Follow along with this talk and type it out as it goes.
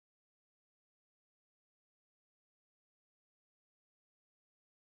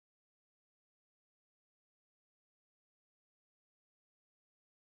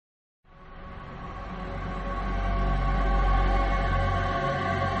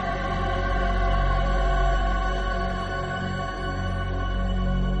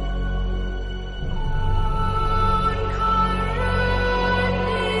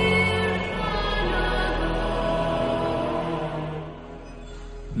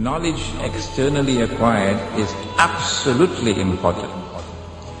knowledge externally acquired is absolutely important.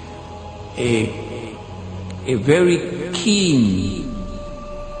 A very keen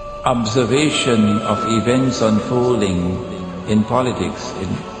observation of events unfolding in politics, in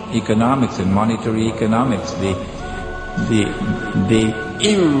economics, in monetary economics, the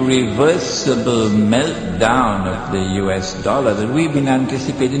irreversible meltdown of the US dollar that we've been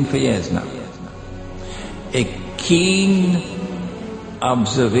anticipating for years now. A keen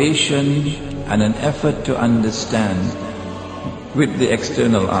observation and an effort to understand with the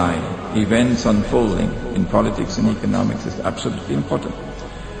external eye events unfolding in politics and economics is absolutely important.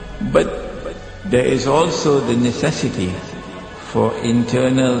 But there is also the necessity for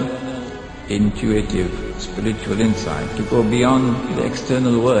internal, intuitive, spiritual insight to go beyond the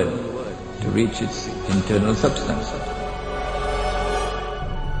external world to reach its internal substance.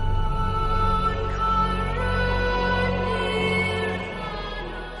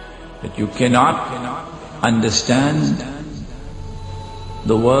 That you cannot understand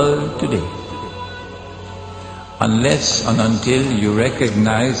the world today unless and until you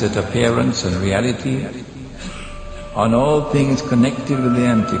recognize that appearance and reality on all things connected with the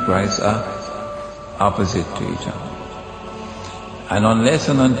Antichrist are opposite to each other. And unless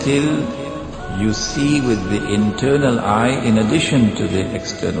and until you see with the internal eye in addition to the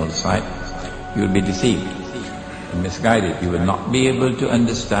external sight, you will be deceived and misguided. You will not be able to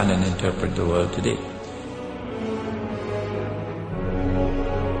understand and interpret the world today.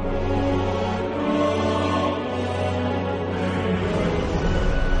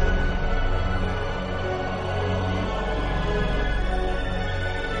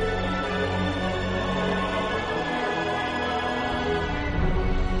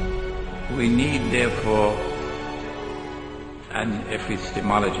 We need, therefore, an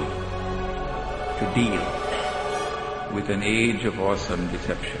epistemology to deal with an age of awesome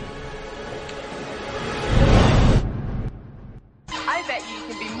deception. I bet you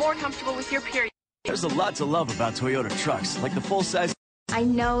can be more comfortable with your period. There's a lot to love about Toyota trucks, like the full-size. I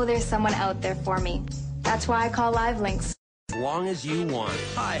know there's someone out there for me. That's why I call LiveLinks. As long as you want.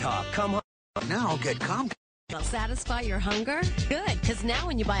 IHOP, come home. Now get Comcast. Will satisfy your hunger? Good, because now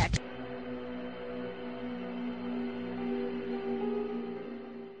when you buy a...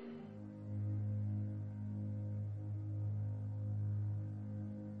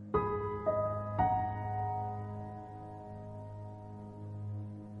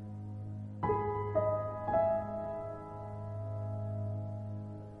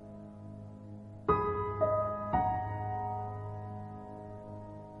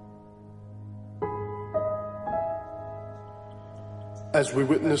 As we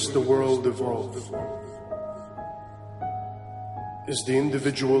witness the world evolve, is the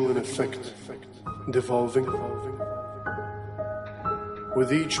individual in effect devolving?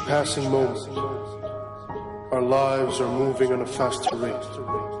 With each passing moment, our lives are moving on a faster rate,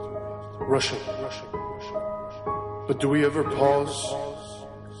 rushing. But do we ever pause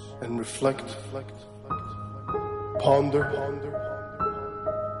and reflect, ponder,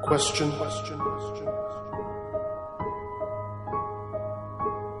 question?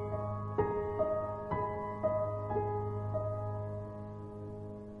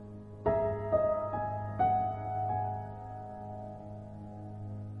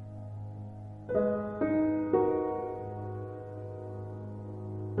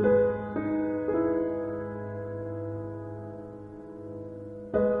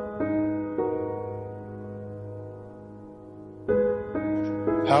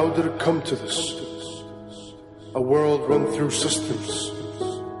 How did it come to this? A world run through systems,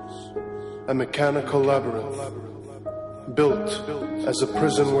 a mechanical labyrinth, built as a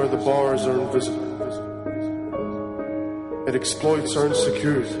prison where the bars are invisible. It exploits our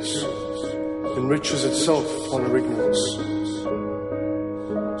insecurities, enriches itself on our ignorance,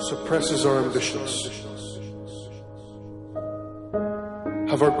 suppresses our ambitions.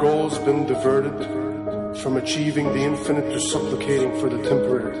 Have our goals been diverted from achieving the infinite to supplicating for the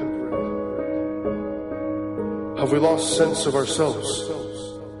temporary? Have we lost sense of ourselves?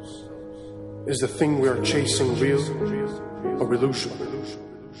 Is the thing we are chasing real or illusion?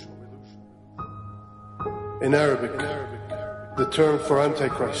 In Arabic, the term for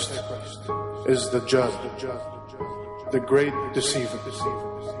Antichrist is the Jad, the great deceiver,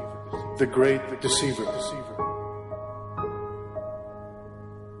 the great deceiver.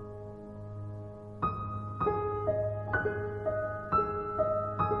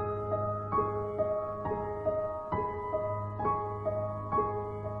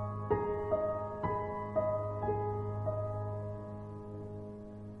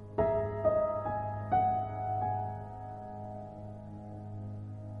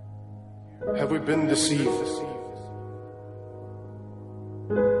 Have we been deceived?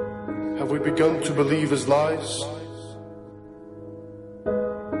 Have we begun to believe his lies?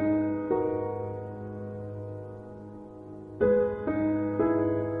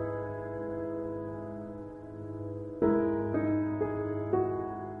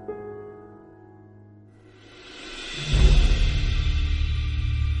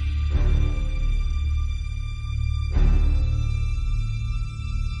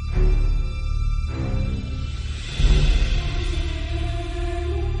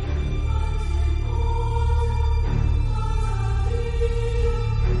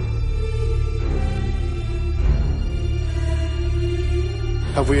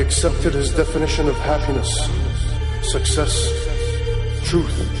 Have we accepted his definition of happiness, success,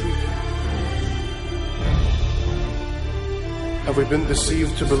 truth? Have we been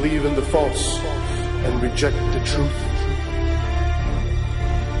deceived to believe in the false and reject the truth?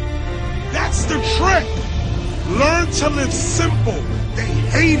 That's the trick. Learn to live simple. They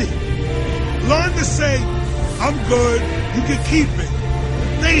hate it. Learn to say, I'm good, you can keep it.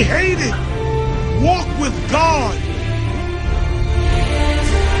 They hate it. Walk with God.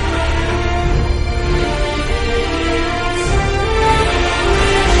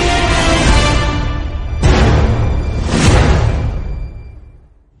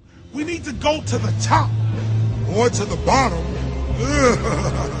 We need to go to the top or to the bottom.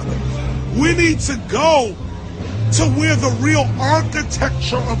 We need to go to where the real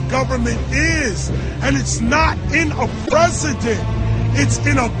architecture of government is. And it's not in a president. It's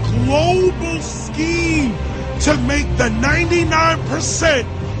in a global scheme to make the 99%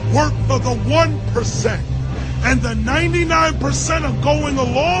 work for the 1%. And the 99% are going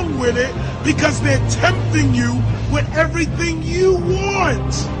along with it because they're tempting you with everything you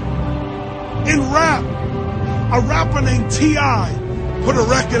want. In rap, a rapper named T.I. put a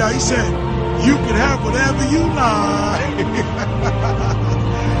record out. He said, you can have whatever you like.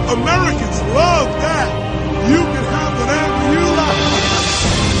 Americans love that. You can have whatever you like.